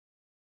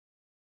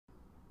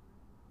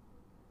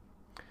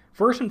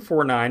Version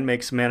 4.9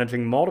 makes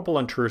managing multiple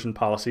intrusion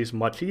policies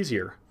much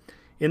easier.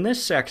 In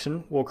this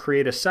section, we'll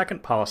create a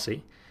second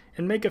policy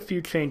and make a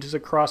few changes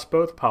across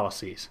both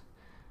policies.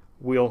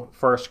 We'll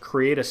first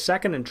create a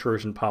second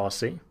intrusion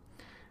policy,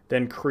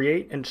 then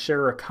create and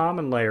share a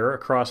common layer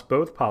across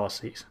both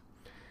policies,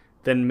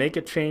 then make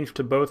a change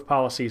to both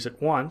policies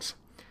at once,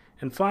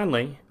 and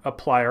finally,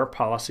 apply our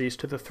policies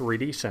to the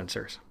 3D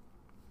sensors.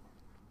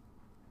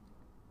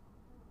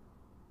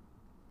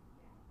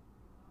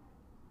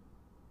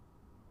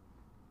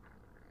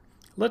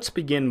 Let's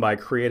begin by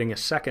creating a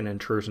second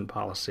intrusion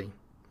policy.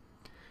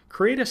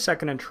 Create a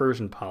second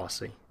intrusion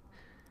policy,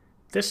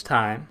 this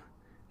time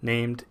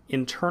named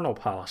Internal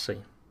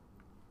Policy.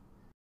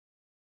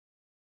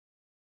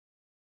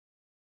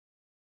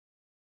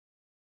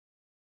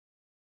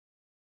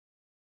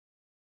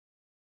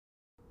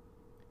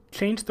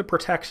 Change the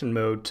protection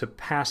mode to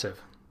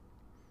Passive.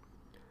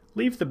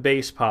 Leave the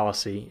base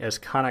policy as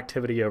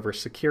Connectivity over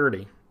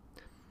Security.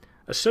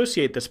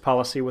 Associate this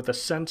policy with a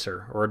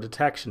sensor or a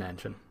detection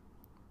engine.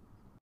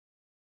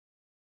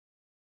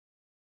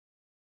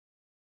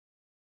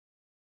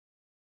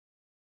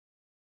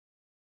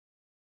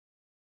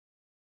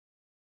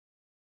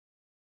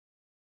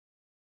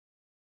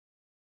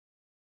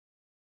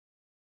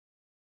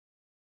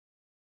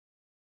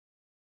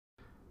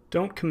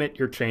 Don't commit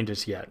your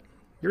changes yet.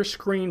 Your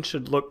screen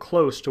should look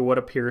close to what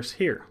appears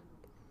here.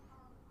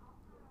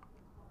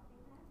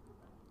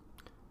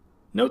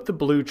 Note the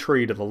blue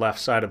tree to the left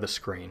side of the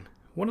screen.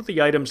 One of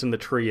the items in the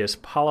tree is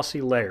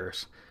Policy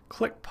Layers.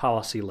 Click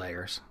Policy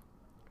Layers.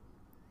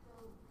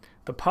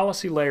 The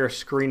Policy Layer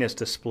screen is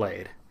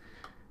displayed.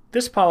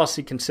 This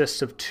policy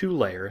consists of two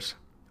layers,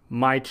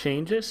 My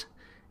Changes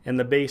and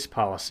the base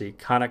policy,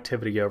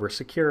 Connectivity over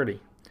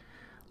Security.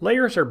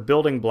 Layers are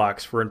building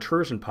blocks for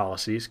intrusion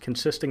policies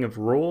consisting of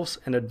rules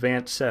and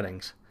advanced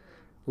settings.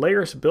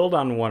 Layers build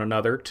on one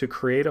another to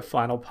create a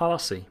final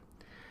policy.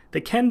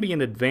 They can be an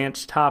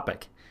advanced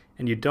topic,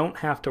 and you don't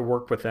have to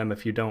work with them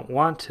if you don't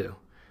want to,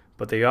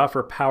 but they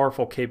offer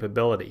powerful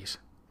capabilities.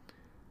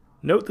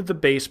 Note that the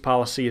base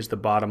policy is the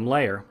bottom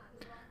layer.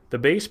 The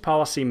base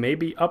policy may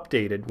be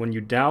updated when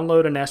you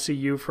download an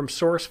SEU from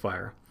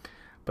Sourcefire,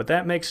 but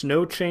that makes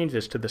no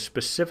changes to the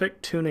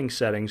specific tuning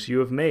settings you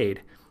have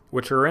made,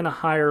 which are in a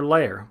higher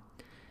layer.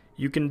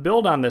 You can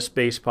build on this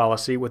base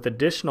policy with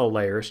additional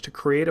layers to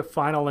create a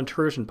final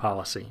intrusion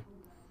policy.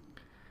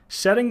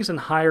 Settings in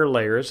higher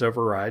layers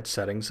override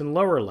settings in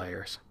lower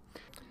layers.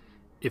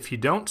 If you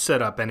don't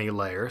set up any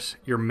layers,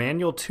 your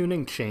manual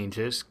tuning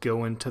changes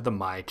go into the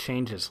My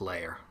Changes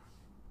layer.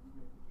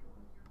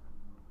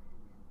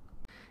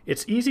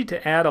 It's easy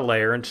to add a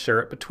layer and share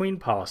it between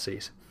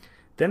policies.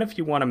 Then if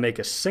you want to make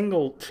a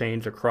single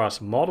change across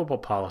multiple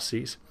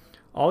policies,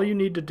 all you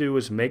need to do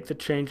is make the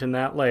change in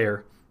that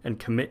layer and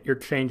commit your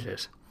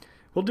changes.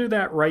 We'll do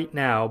that right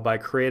now by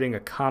creating a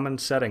common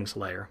settings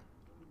layer.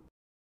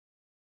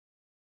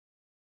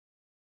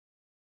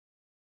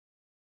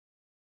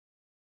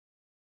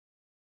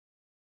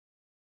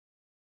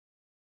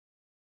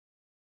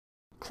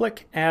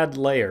 Click Add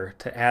Layer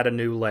to add a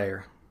new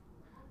layer.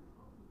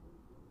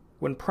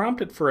 When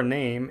prompted for a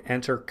name,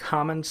 enter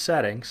Common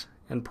Settings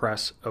and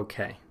press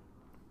OK.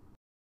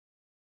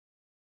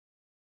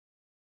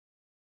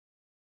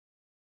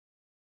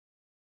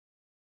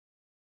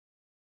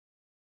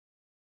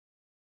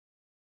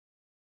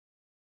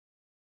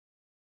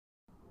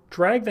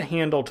 Drag the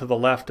handle to the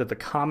left of the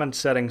Common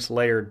Settings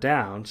layer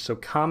down so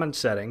Common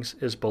Settings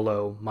is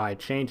below My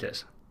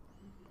Changes.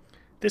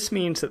 This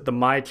means that the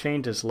My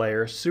Changes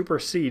layer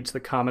supersedes the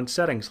Common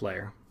Settings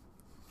layer.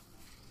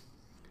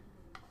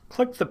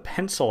 Click the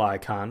pencil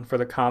icon for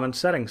the Common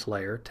Settings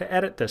layer to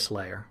edit this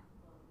layer.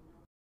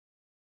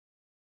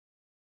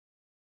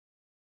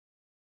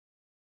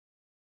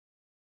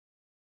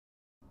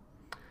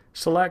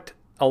 Select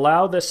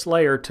Allow this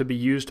layer to be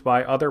used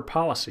by other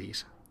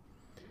policies,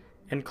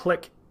 and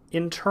click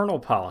Internal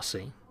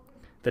Policy,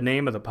 the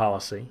name of the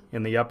policy,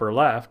 in the upper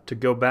left to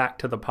go back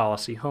to the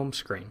policy home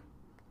screen.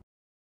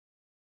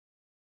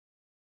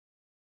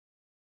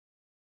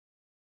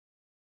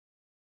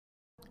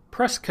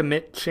 Press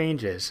Commit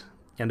Changes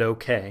and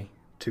OK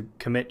to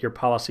commit your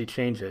policy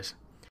changes.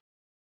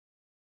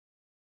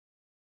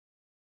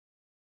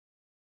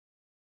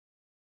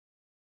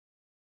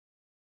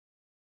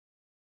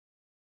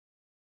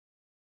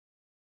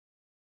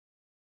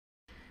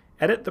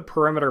 Edit the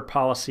perimeter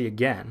policy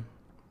again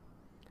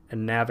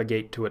and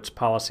navigate to its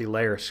policy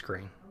layer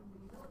screen.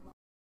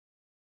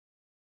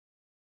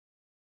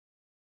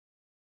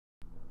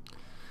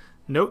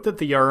 Note that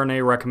the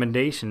RNA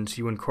recommendations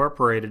you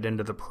incorporated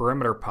into the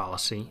perimeter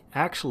policy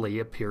actually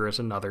appear as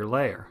another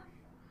layer.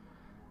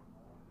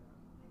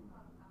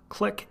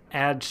 Click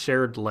Add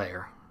Shared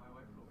Layer.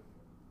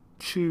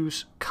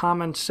 Choose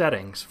Common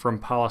Settings from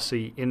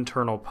Policy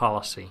Internal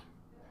Policy.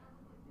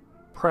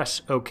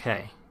 Press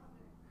OK.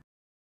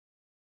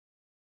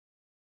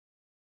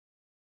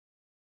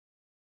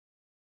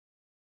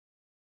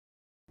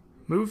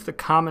 Move the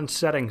Common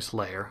Settings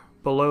layer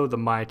below the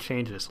My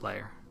Changes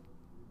layer.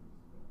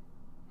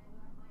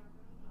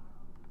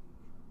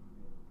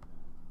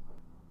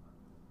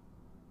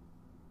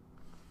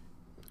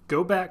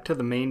 Go back to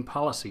the main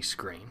policy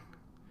screen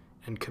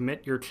and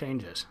commit your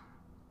changes.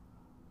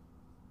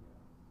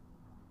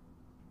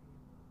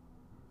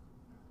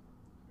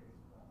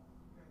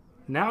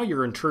 Now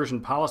your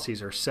intrusion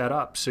policies are set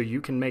up so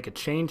you can make a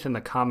change in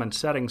the common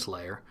settings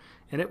layer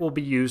and it will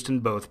be used in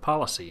both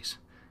policies.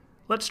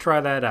 Let's try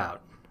that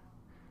out.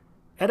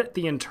 Edit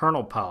the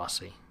internal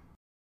policy.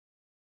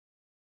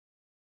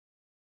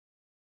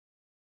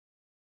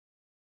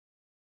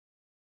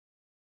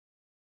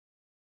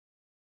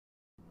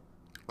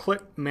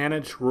 Click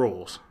Manage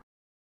Rules.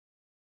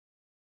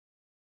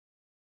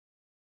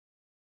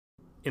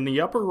 In the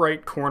upper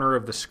right corner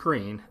of the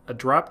screen, a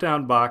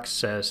drop-down box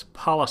says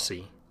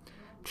Policy.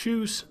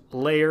 Choose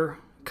Layer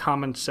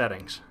Common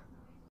Settings.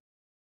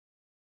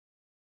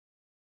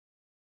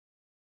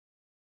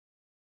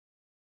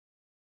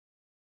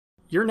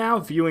 You're now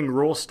viewing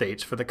rule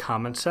states for the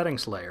Common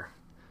Settings layer.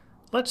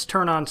 Let's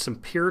turn on some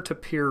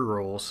peer-to-peer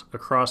rules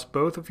across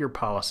both of your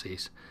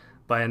policies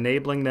by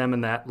enabling them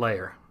in that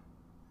layer.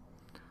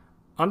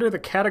 Under the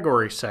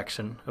Category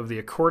section of the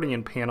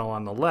accordion panel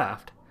on the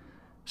left,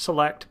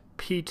 select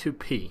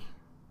P2P.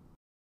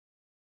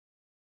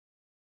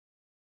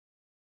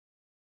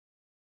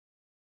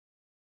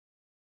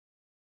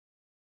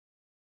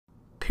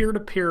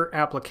 Peer-to-peer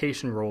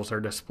application rules are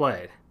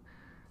displayed.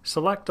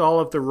 Select all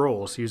of the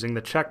rules using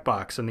the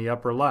checkbox in the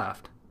upper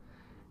left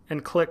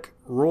and click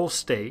Rule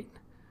State,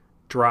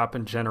 Drop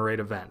and Generate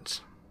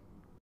Events.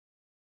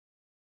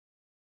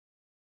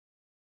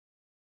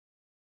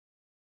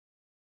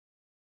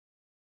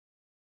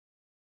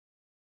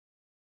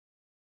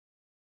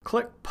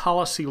 Click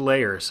Policy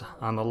Layers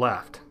on the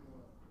left.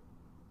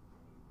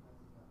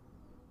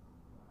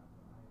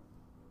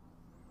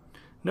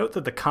 Note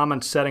that the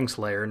Common Settings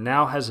layer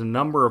now has a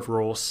number of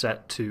rules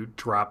set to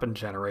drop and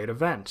generate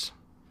events.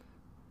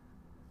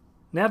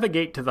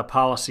 Navigate to the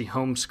Policy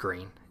Home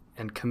screen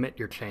and commit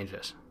your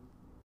changes.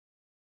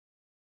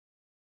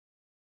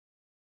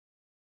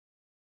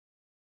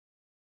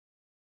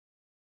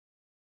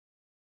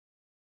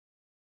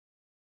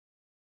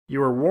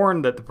 You are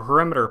warned that the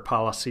perimeter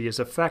policy is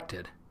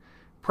affected.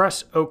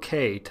 Press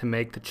OK to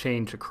make the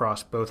change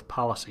across both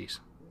policies.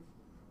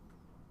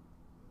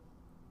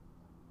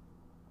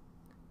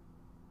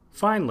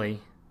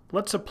 Finally,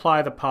 let's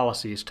apply the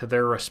policies to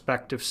their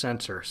respective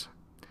sensors.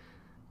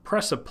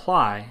 Press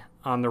Apply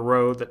on the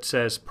row that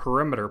says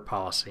Perimeter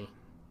Policy.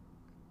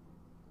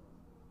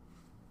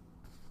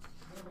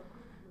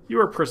 You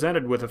are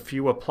presented with a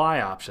few apply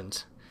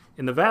options.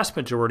 In the vast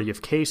majority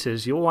of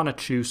cases, you'll want to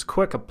choose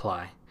Quick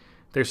Apply.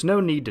 There's no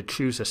need to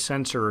choose a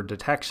sensor or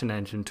detection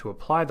engine to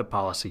apply the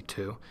policy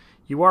to.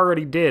 You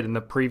already did in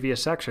the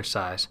previous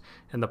exercise,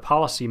 and the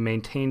policy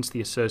maintains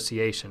the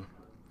association.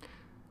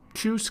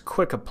 Choose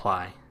Quick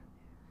Apply.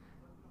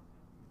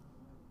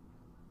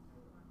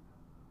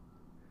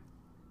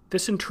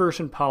 This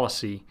intrusion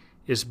policy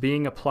is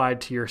being applied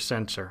to your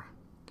sensor.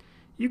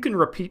 You can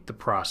repeat the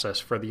process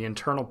for the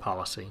internal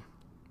policy.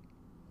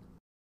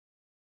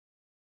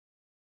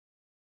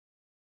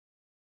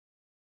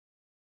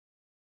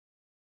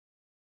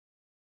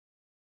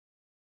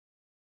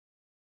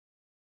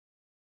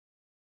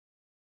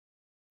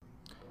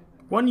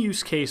 One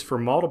use case for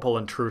multiple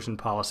intrusion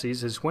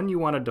policies is when you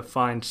want to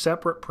define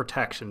separate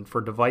protection for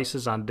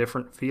devices on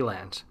different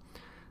VLANs.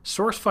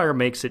 Sourcefire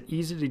makes it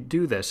easy to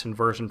do this in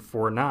version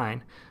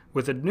 4.9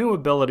 with a new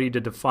ability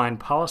to define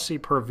policy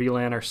per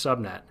VLAN or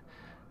subnet.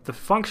 The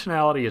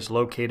functionality is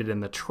located in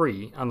the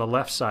tree on the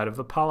left side of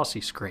the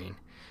policy screen.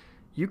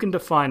 You can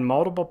define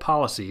multiple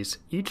policies,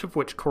 each of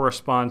which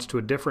corresponds to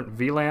a different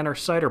VLAN or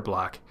CIDR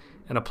block,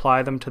 and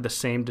apply them to the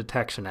same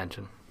detection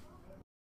engine.